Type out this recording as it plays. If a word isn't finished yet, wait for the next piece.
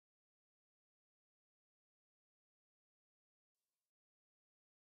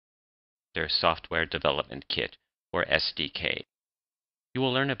Software Development Kit, or SDK. You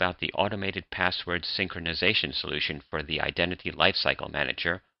will learn about the Automated Password Synchronization solution for the Identity Lifecycle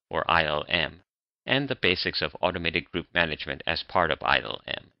Manager, or ILM, and the basics of automated group management as part of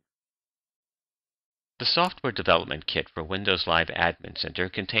ILM. The Software Development Kit for Windows Live Admin Center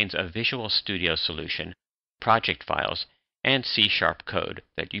contains a Visual Studio solution, project files, and C# code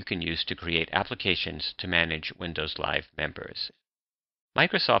that you can use to create applications to manage Windows Live members.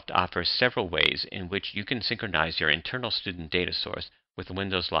 Microsoft offers several ways in which you can synchronize your internal student data source with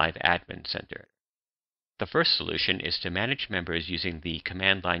Windows Live Admin Center. The first solution is to manage members using the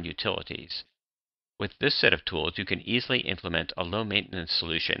command line utilities. With this set of tools, you can easily implement a low-maintenance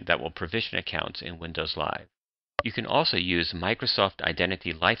solution that will provision accounts in Windows Live. You can also use Microsoft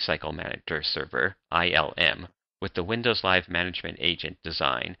Identity Lifecycle Manager Server, ILM, with the Windows Live Management Agent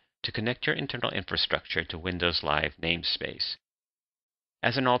design to connect your internal infrastructure to Windows Live namespace.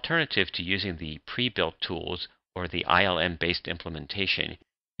 As an alternative to using the pre-built tools or the ILM-based implementation,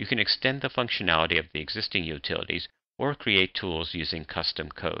 you can extend the functionality of the existing utilities or create tools using custom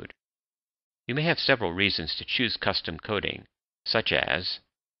code. You may have several reasons to choose custom coding, such as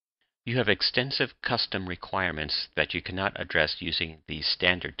you have extensive custom requirements that you cannot address using the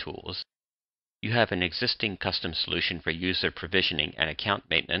standard tools. You have an existing custom solution for user provisioning and account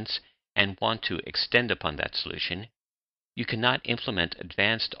maintenance and want to extend upon that solution. You cannot implement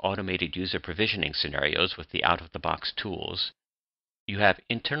advanced automated user provisioning scenarios with the out-of-the-box tools. You have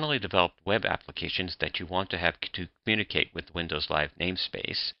internally developed web applications that you want to have to communicate with Windows Live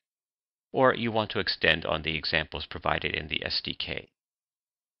namespace, or you want to extend on the examples provided in the SDK.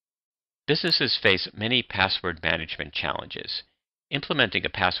 Businesses face many password management challenges. Implementing a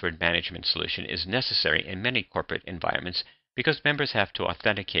password management solution is necessary in many corporate environments because members have to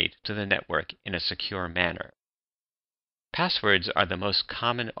authenticate to the network in a secure manner. Passwords are the most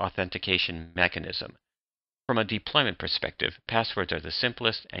common authentication mechanism. From a deployment perspective, passwords are the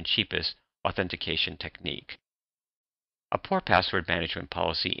simplest and cheapest authentication technique. A poor password management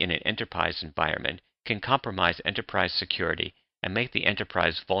policy in an enterprise environment can compromise enterprise security and make the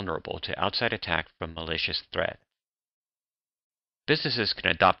enterprise vulnerable to outside attack from malicious threat. Businesses can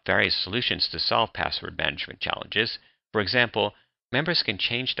adopt various solutions to solve password management challenges. For example, members can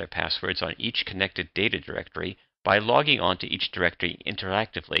change their passwords on each connected data directory by logging on to each directory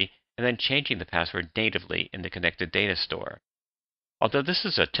interactively and then changing the password natively in the connected data store. Although this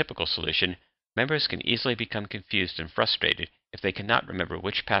is a typical solution, members can easily become confused and frustrated if they cannot remember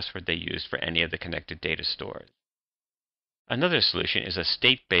which password they used for any of the connected data stores. Another solution is a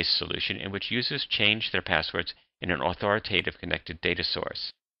state-based solution in which users change their passwords in an authoritative connected data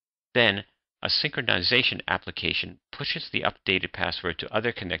source. Then, a synchronization application pushes the updated password to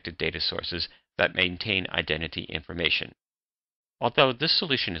other connected data sources that maintain identity information. Although this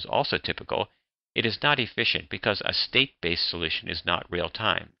solution is also typical, it is not efficient because a state-based solution is not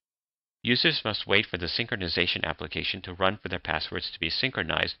real-time. Users must wait for the synchronization application to run for their passwords to be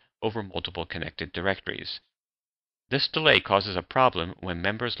synchronized over multiple connected directories. This delay causes a problem when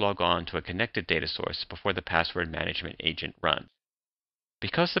members log on to a connected data source before the password management agent runs.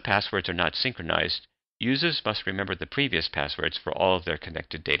 Because the passwords are not synchronized, users must remember the previous passwords for all of their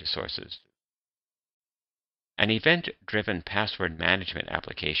connected data sources. An event-driven password management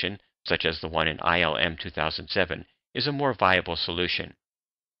application, such as the one in ILM 2007, is a more viable solution.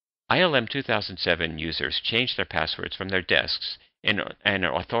 ILM 2007 users change their passwords from their desks in an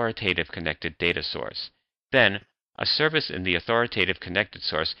authoritative connected data source. Then, a service in the authoritative connected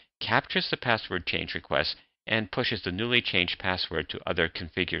source captures the password change request and pushes the newly changed password to other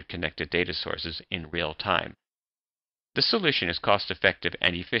configured connected data sources in real time. This solution is cost-effective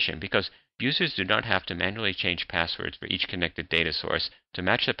and efficient because users do not have to manually change passwords for each connected data source to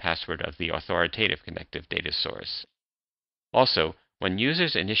match the password of the authoritative connected data source. Also, when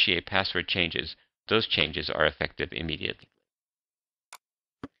users initiate password changes, those changes are effective immediately.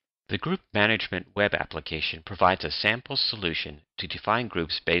 The Group Management Web Application provides a sample solution to define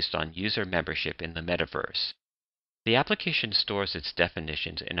groups based on user membership in the metaverse. The application stores its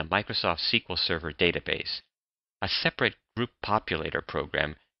definitions in a Microsoft SQL Server database. A separate Group Populator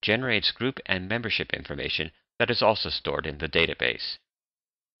program generates group and membership information that is also stored in the database.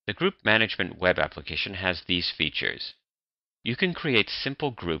 The Group Management Web Application has these features. You can create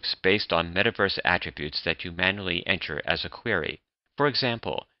simple groups based on metaverse attributes that you manually enter as a query. For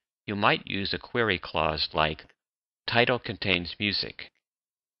example, you might use a query clause like title contains music.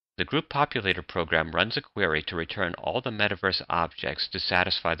 The Group Populator program runs a query to return all the metaverse objects to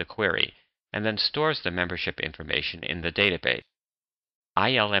satisfy the query, and then stores the membership information in the database.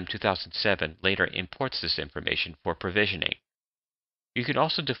 ILM 2007 later imports this information for provisioning. You can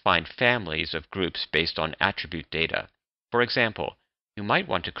also define families of groups based on attribute data. For example, you might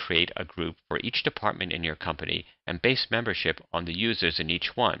want to create a group for each department in your company and base membership on the users in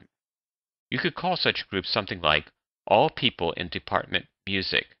each one. You could call such groups something like All People in Department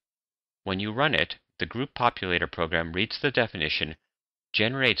Music. When you run it, the Group Populator program reads the definition,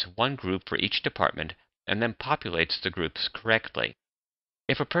 generates one group for each department, and then populates the groups correctly.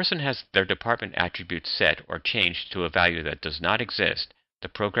 If a person has their department attribute set or changed to a value that does not exist, the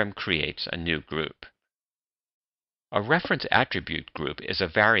program creates a new group. A reference attribute group is a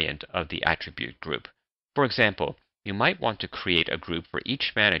variant of the attribute group. For example, you might want to create a group for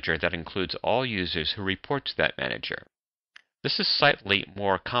each manager that includes all users who report to that manager. This is slightly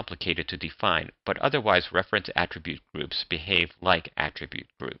more complicated to define, but otherwise reference attribute groups behave like attribute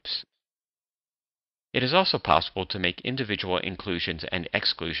groups. It is also possible to make individual inclusions and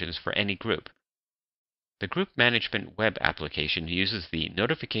exclusions for any group. The Group Management web application uses the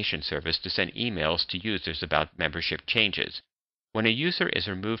notification service to send emails to users about membership changes. When a user is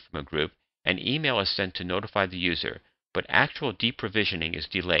removed from a group, an email is sent to notify the user, but actual deprovisioning is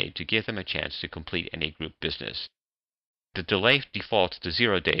delayed to give them a chance to complete any group business. The delay defaults to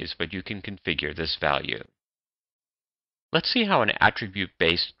 0 days, but you can configure this value. Let's see how an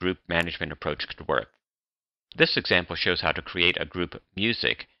attribute-based group management approach could work. This example shows how to create a group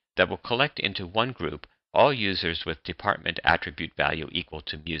Music that will collect into one group all users with department attribute value equal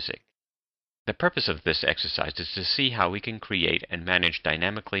to Music. The purpose of this exercise is to see how we can create and manage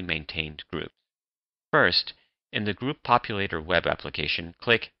dynamically maintained groups. First, in the Group Populator web application,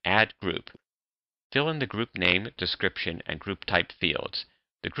 click Add Group. Fill in the group name, description, and group type fields.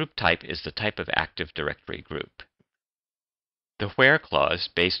 The group type is the type of Active Directory group. The Where clause,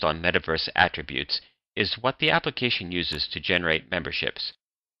 based on Metaverse attributes, is what the application uses to generate memberships.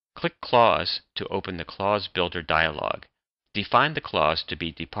 Click Clause to open the Clause Builder dialog. Define the clause to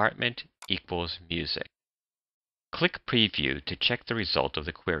be Department equals Music. Click Preview to check the result of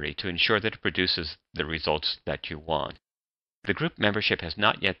the query to ensure that it produces the results that you want. The group membership has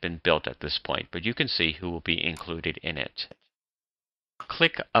not yet been built at this point, but you can see who will be included in it.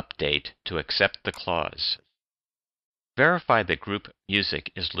 Click Update to accept the clause. Verify that Group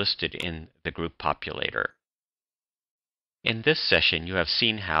Music is listed in the Group Populator. In this session, you have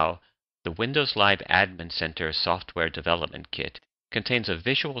seen how the Windows Live Admin Center Software Development Kit contains a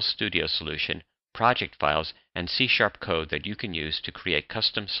Visual Studio solution, project files, and C# code that you can use to create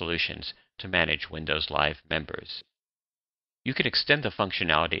custom solutions to manage Windows Live members. You can extend the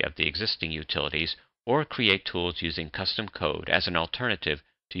functionality of the existing utilities or create tools using custom code as an alternative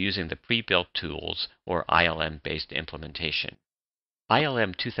to using the pre-built tools or ILM-based implementation.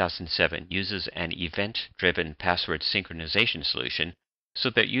 ILM 2007 uses an event-driven password synchronization solution so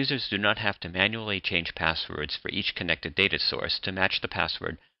that users do not have to manually change passwords for each connected data source to match the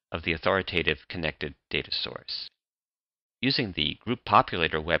password of the authoritative connected data source. Using the Group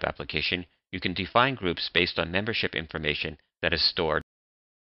Populator web application, you can define groups based on membership information that is stored